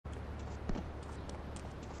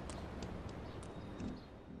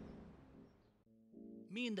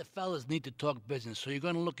Me and the fellas need to talk business, so you're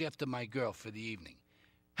gonna look after my girl for the evening.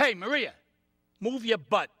 Hey, Maria, move your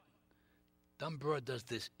butt. Dumb broad does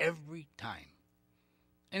this every time.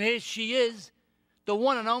 And here she is, the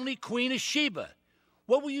one and only Queen of Sheba.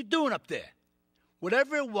 What were you doing up there?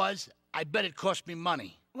 Whatever it was, I bet it cost me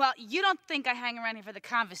money. Well, you don't think I hang around here for the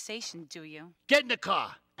conversation, do you? Get in the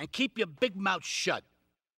car and keep your big mouth shut.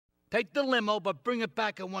 Take the limo, but bring it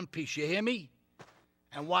back in one piece, you hear me?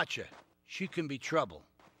 And watch her. She can be trouble.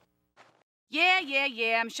 Yeah.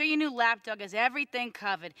 I'm sure your new lapdog has everything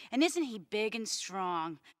covered. And isn't he big and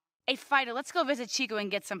strong? Hey, Fighter, let's go visit Chico and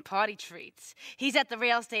get some party treats. He's at the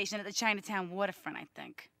rail station at the Chinatown waterfront, I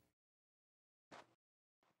think.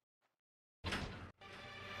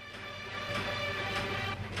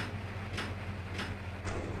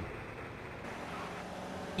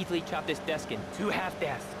 Easily chop this desk in 2 half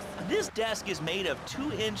desks. This desk is made of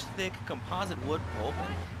 2-inch thick composite wood pulp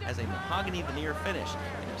and has a mahogany veneer finish.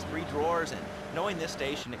 It has 3 drawers, and knowing this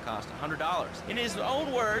station, it cost $100. In his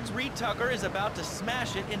own words, Reed Tucker is about to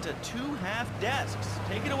smash it into 2 half desks.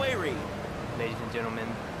 Take it away, Reed. Ladies and gentlemen,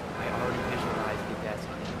 I already visualized the desk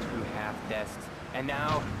in 2 half desks, and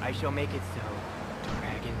now I shall make it so.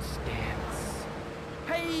 Dragon stance.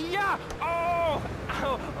 Hey-ya! Oh!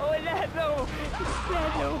 Ow! Oh, Lazo!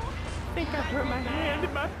 Lazo! I think I hurt my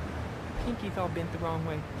hand. My pinky's all bent the wrong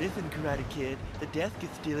way. Listen, Karate Kid, the desk is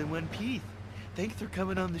still in one piece. Thanks for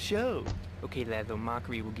coming on the show. Okay, Lazo,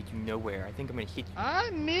 mockery will get you nowhere. I think I'm gonna hit you. Ah,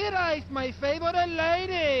 Mira, it's my favorite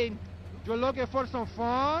lady. You're looking for some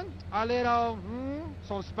fun? A little,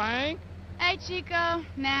 some spank? Hey, Chico.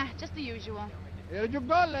 Nah, just the usual. Here you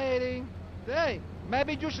go, lady. Hey,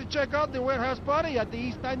 maybe you should check out the warehouse party at the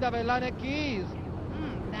east end of Atlantic Keys.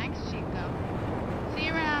 Thanks, Chico. See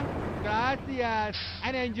you around. Gracias.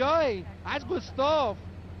 And enjoy. That's good stuff.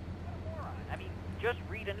 I mean, just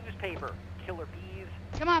read a newspaper. Killer bees.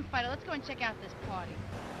 Come on, Fighter, let's go and check out this party.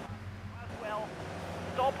 Well,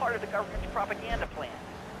 it's all part of the government's propaganda plan.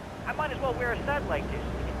 I might as well wear a satellite dish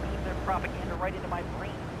so they can beam their propaganda right into my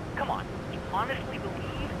brain. Come on, you honestly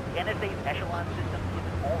believe the NSA's echelon system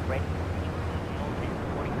isn't already reading emails and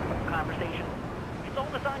recording conversations? It's all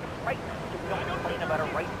designed to frighten us so we don't complain about our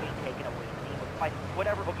rights being taken away in the name of fighting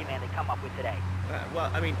whatever boogeyman they come up with today.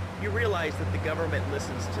 Well, I mean, you realize that the government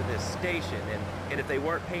listens to this station, and if they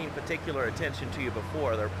weren't paying particular attention to you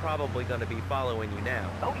before, they're probably going to be following you now.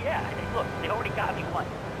 Oh yeah, look, they already got me once,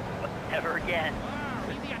 but never again.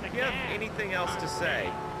 Do you have anything else to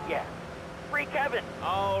say? Yeah. Free Kevin.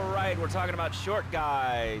 All right, we're talking about short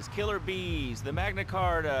guys, killer bees, the Magna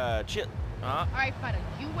Carta, All right, Fighter,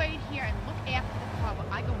 you wait here and look after the car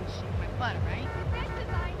while I go and shake my butt, all right?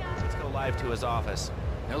 Let's go live to his office.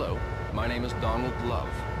 Hello, my name is Donald Love.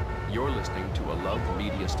 You're listening to a Love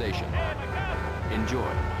Media station. Enjoy.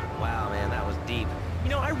 Wow, man, that was deep. You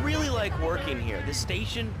know, I really like working here. This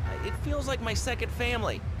station, it feels like my second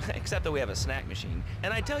family. Except that we have a snack machine.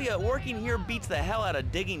 And I tell you, working here beats the hell out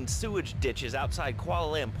of digging sewage ditches outside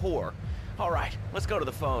Kuala Lumpur. All right, let's go to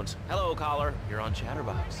the phones. Hello, caller. You're on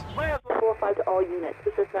Chatterbox. 4-5 to all units.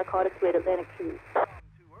 This is narcotics rate Atlantic Keys.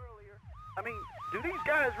 I mean, do these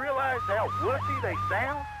guys realize how wussy they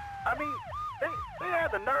sound? I mean, they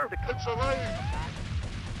have the nerve to... It's a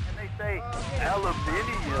and they say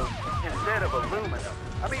aluminium instead of aluminum.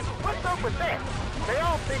 I mean, what's up with that? They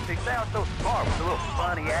all think they sound so smart with a little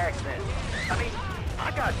funny accent. I mean,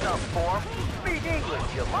 I got something for them. Speak English,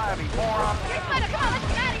 you lively moron. Come on, let's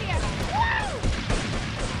get out of here.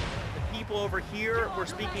 The people over here were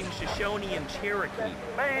speaking Shoshone and Cherokee.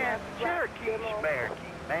 Man, Cherokee,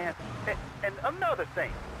 Schmerokee, man. And another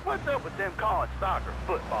thing, what's up with them calling soccer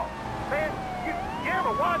football? Man, you ever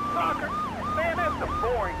watch soccer? Man, that's a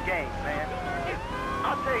boring game, man.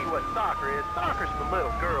 I'll tell you what soccer is. Soccer's for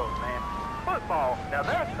little girls, man. Football, now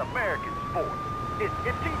that's an American sport. It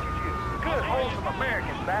teaches you good, wholesome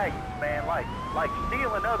American values, man, like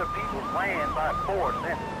stealing other people's land by force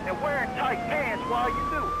and wearing tight pants while you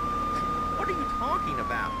do it. What are you talking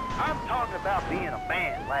about? I'm talking about being a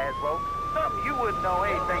man, Laszlo. Something you wouldn't know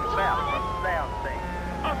anything about from the sound thing.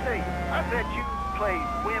 I'll tell you, I bet you play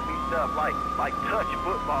wimpy stuff like touch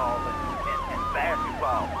football and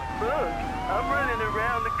basketball. Look, I'm running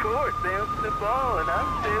around the court bouncing the ball and I'm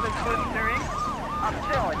 7'3". I'm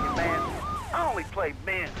telling you, man, I only play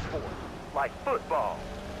men's sports, like football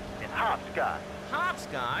and hopscotch.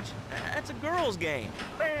 Hopscotch? That's a girl's game.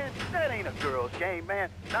 Man, that ain't a girl's game, man.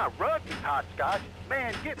 Not rugby hopscotch.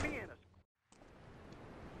 Man, get me in a...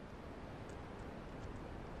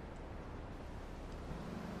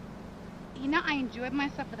 You know, I enjoyed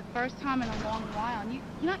myself for the first time in a long while, and you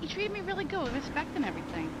treated me really good with respect and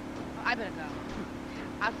everything. Well, I better go.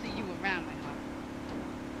 I'll see you around, my heart.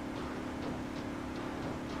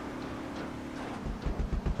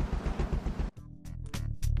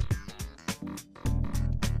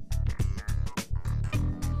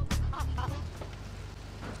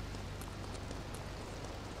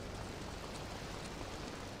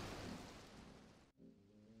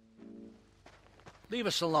 Leave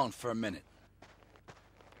us alone for a minute.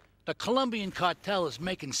 The Colombian cartel is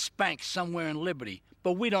making spank somewhere in Liberty,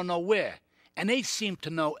 but we don't know where. And they seem to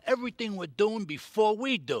know everything we're doing before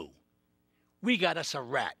we do. We got us a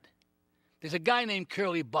rat. There's a guy named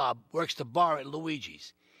Curly Bob, works the bar at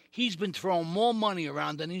Luigi's. He's been throwing more money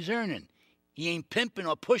around than he's earning. He ain't pimping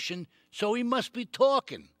or pushing, so he must be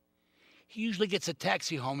talking. He usually gets a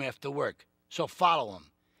taxi home after work, so follow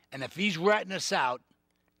him. And if he's ratting us out,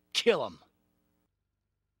 kill him.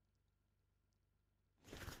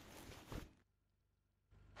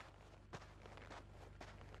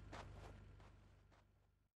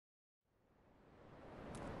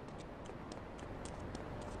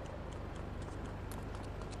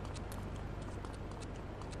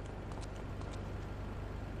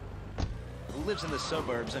 Lives in the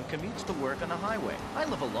suburbs and commutes to work on the highway. I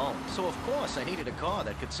live alone, so of course I needed a car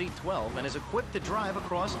that could seat 12 and is equipped to drive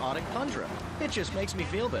across Arctic tundra. It just makes me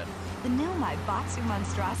feel better. The new My Boxer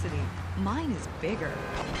Monstrosity. Mine is bigger.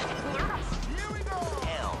 Here we go!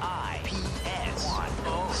 LIPS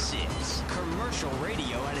 106. Commercial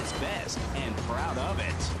radio at its best, and proud of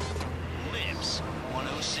it. Lips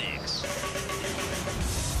 106.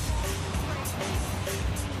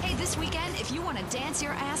 Hey, this weekend, if you want to dance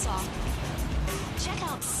your ass off, check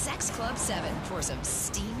out Sex Club 7 for some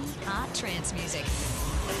steamy, hot trance music.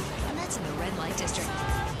 And that's in the red light district.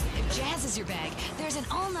 If jazz is your bag, there's an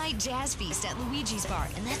all-night jazz feast at Luigi's Bar,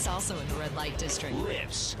 and that's also in the red light district.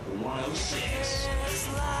 Lips 106. It's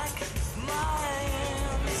like my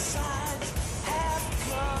insides have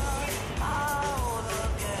gone out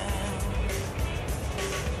again.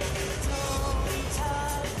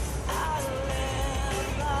 Sometimes I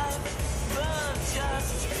live life, but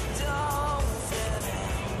just don't fit in.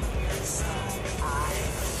 So I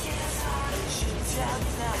guess I should tell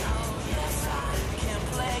you now. Yes, I can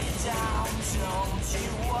play it down. Don't you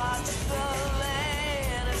watch the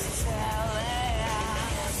latest telly?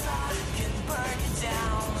 Yes, I can burn you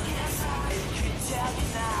down. Yes, I can tell you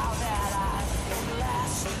now that I am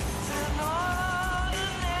less than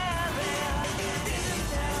ordinary.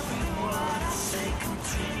 Isn't every word I say come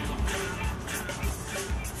true?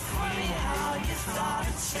 Funny how you thought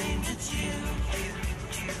it seemed that you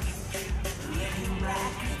looking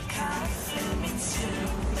back, it kind of flew me too.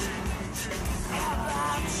 How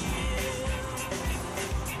about you?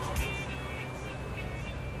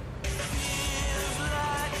 Feels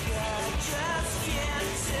like I just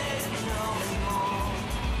can't take no more.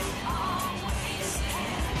 Always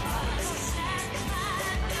had understand my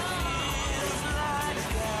door. Feels like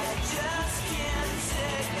I just can't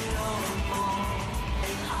take no more.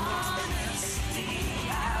 Honestly,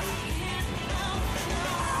 I've been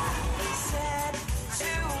I said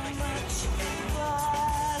too much,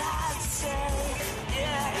 but I'd say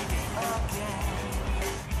it again.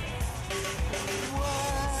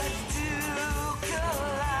 Words do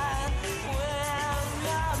collide when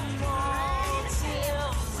the motives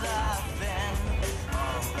have been.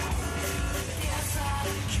 Yes, I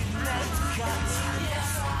can let the cut.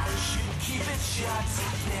 Yes, I should keep it shut.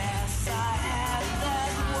 Yes, I had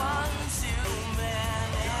that one too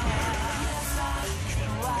many. Yes, I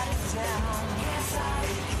can write it down. Yes, I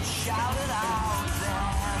can shout it out.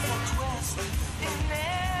 There's a twist in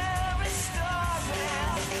every story.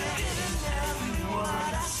 Didn't every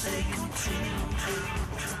word I say come true?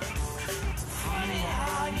 Funny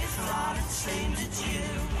how you thought it seemed that you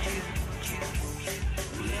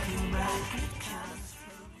looking back, it kind of.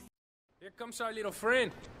 Here comes our little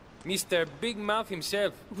friend, Mr. Big Mouth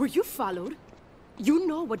himself. Were you followed? You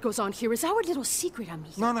know what goes on here is our little secret,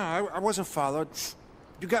 amigo. No, I wasn't followed.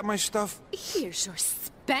 You got my stuff? Here's your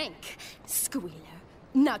spank, squealer.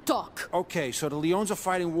 Now talk. Okay, so the Leones are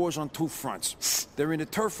fighting wars on two fronts. They're in a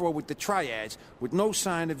turf war with the Triads, with no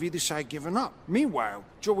sign of either side giving up. Meanwhile,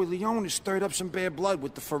 Joey Leone has stirred up some bad blood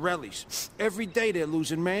with the Forellis. Every day they're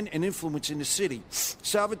losing men and influence in the city.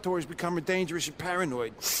 Salvatore's becoming dangerous and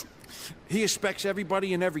paranoid. He expects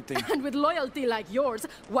everybody and everything. And with loyalty like yours,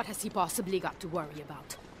 what has he possibly got to worry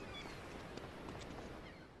about?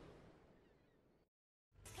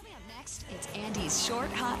 Coming up next, it's Andy's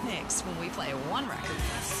short hot mix when we play one record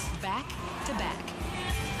back to back.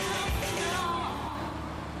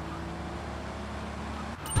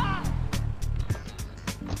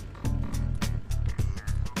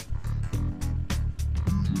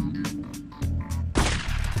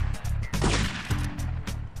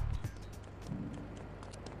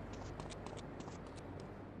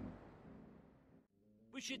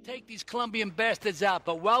 We should take these Colombian bastards out,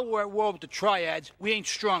 but while we're at war with the Triads, we ain't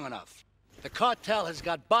strong enough. The cartel has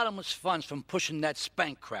got bottomless funds from pushing that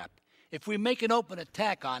spank crap. If we make an open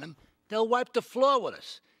attack on them, they'll wipe the floor with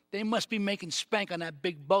us. They must be making spank on that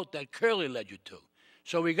big boat that Curly led you to.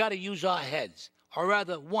 So we gotta use our heads, or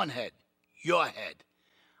rather one head, your head.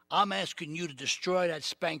 I'm asking you to destroy that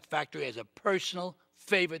spank factory as a personal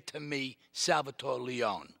favor to me, Salvatore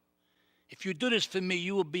Leone. If you do this for me,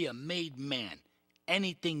 you will be a made man.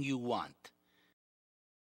 Anything you want.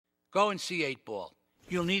 Go and see 8-Ball.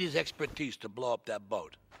 You'll need his expertise to blow up that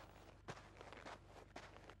boat.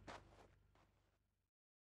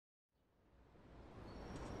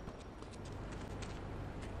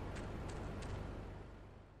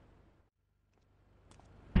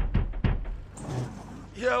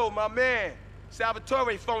 Yo, my man.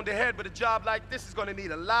 Salvatore phoned ahead, but a job like this is gonna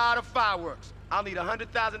need a lot of fireworks. I'll need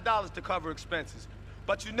 $100,000 to cover expenses.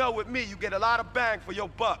 But you know, with me, you get a lot of bang for your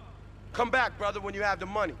buck. Come back, brother, when you have the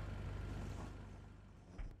money.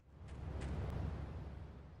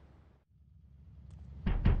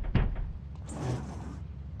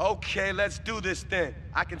 Okay, let's do this then.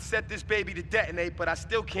 I can set this baby to detonate, but I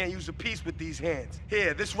still can't use a piece with these hands.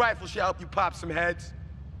 Here, this rifle should help you pop some heads.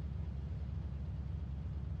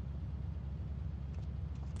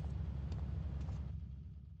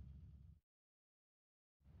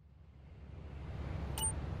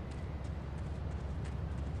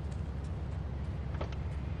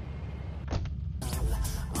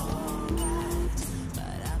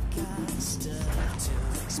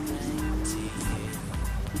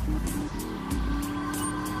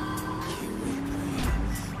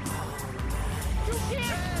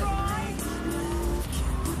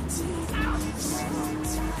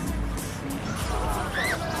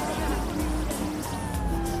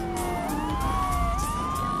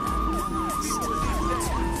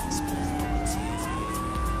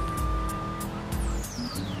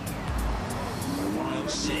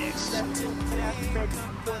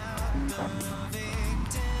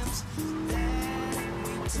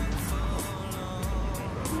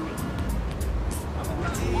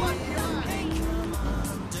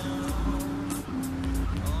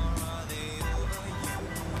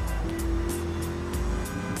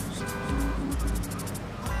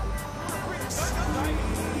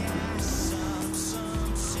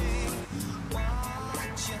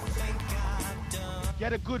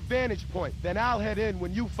 Get a good vantage point, then I'll head in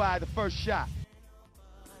when you fire the first shot.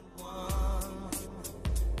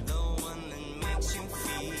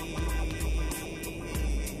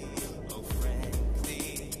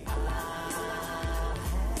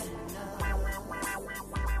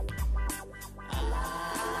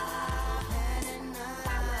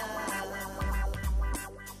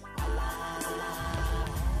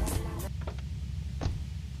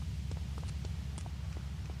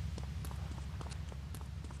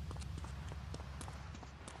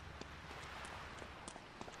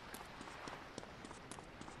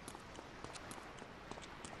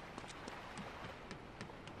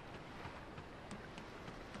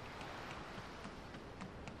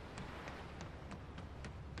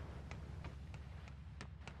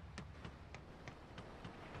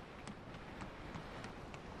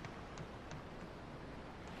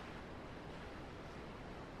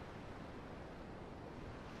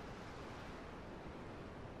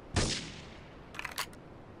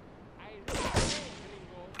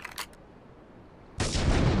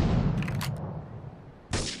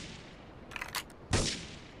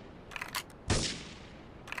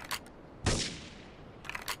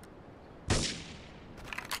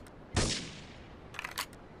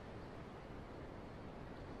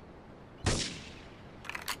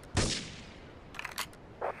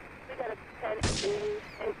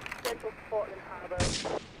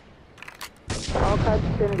 All cars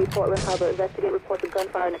vicinity Portland Harbor. Investigate reports of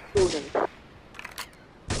gunfire and explosions.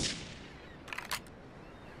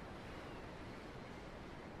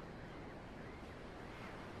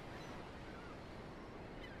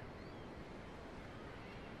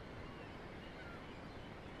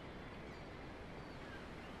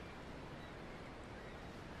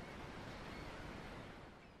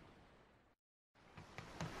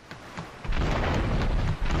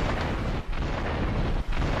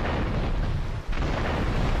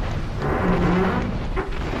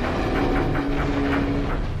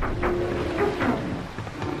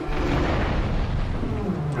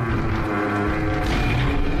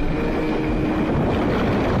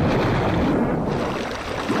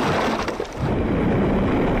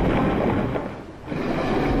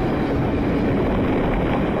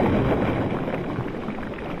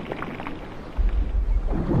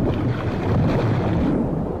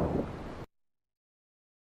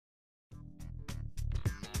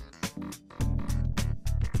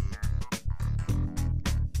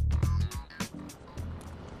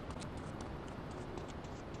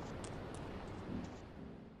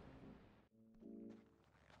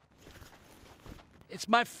 It's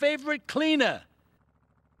my favorite cleaner.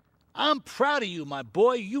 I'm proud of you, my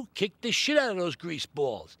boy. You kicked the shit out of those grease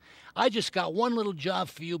balls. I just got one little job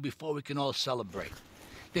for you before we can all celebrate.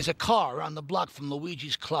 There's a car around the block from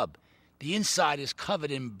Luigi's club. The inside is covered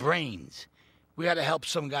in brains. We had to help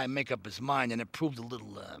some guy make up his mind, and it proved a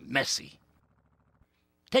little messy.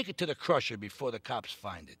 Take it to the crusher before the cops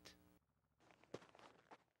find it.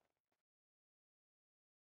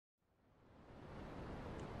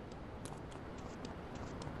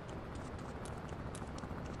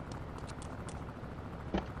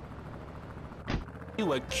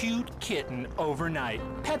 You a cute kitten overnight.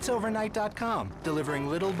 PetsOvernight.com, delivering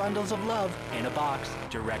little bundles of love in a box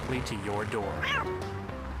directly to your door.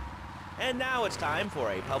 And now it's time for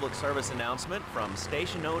a public service announcement from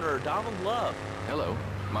station owner Donald Love. Hello,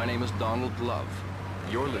 my name is Donald Love.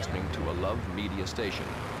 You're listening to a Love Media station.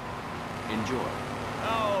 Enjoy.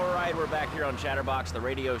 All right, we're back here on Chatterbox, the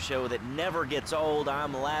radio show that never gets old.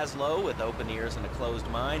 I'm Laszlo with open ears and a closed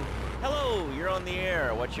mind. Hello, you're on the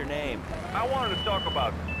air. What's your name? I wanted to talk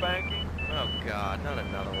about spanking. Oh, God, not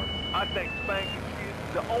another one. I think spanking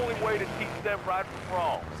is the only way to teach them right from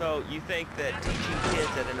wrong. So you think that teaching kids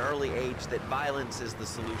at an early age that violence is the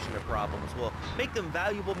solution to problems will make them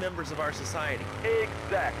valuable members of our society?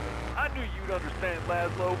 Exactly. I knew you'd understand,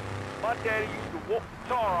 Laszlo. My daddy used to whoop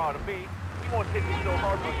the tar out of me. He wanted to hit me so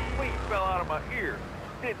hard my spleen fell out of my ear.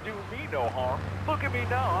 Didn't do me no harm. Look at me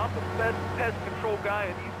now. I'm the best pest control guy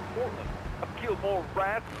in East Portland. I've killed more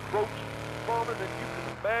rats and roaches and vermin than you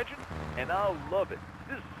can imagine, and I love it.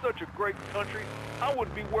 This is such a great country. I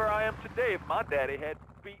wouldn't be where I am today if my daddy hadn't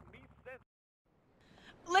beaten me since.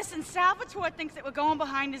 Listen, Salvatore thinks that we're going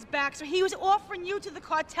behind his back, so he was offering you to the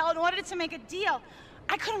cartel in order to make a deal.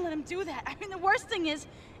 I couldn't let him do that. I mean, the worst thing is,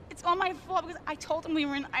 it's all my fault because I told him we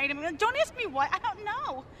were an item. Don't ask me why. I don't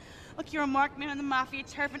know. Look, you're a marked man on the Mafia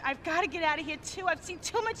turf, and I've got to get out of here, too. I've seen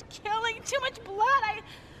too much killing, too much blood.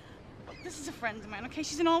 Look, this is a friend of mine, okay?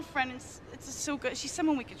 She's an old friend. It's so good. She's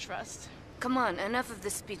someone we could trust. Come on, enough of the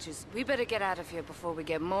speeches. We better get out of here before we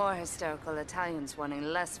get more hysterical Italians wanting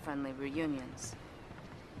less friendly reunions.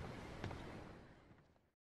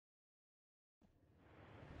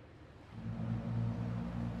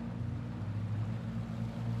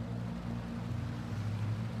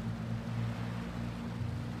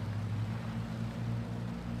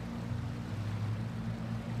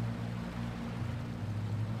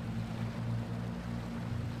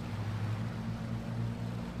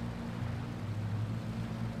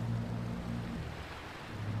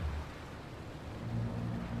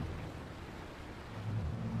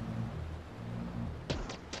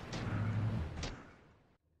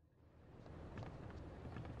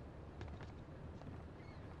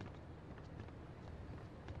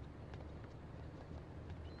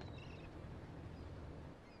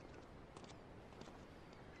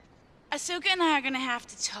 Asuka and I are gonna have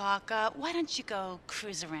to talk. Why don't you go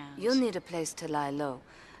cruise around? You'll need a place to lie low.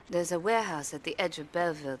 There's a warehouse at the edge of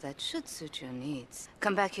Belleville that should suit your needs.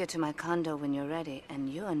 Come back here to my condo when you're ready, and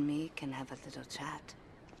you and me can have a little chat.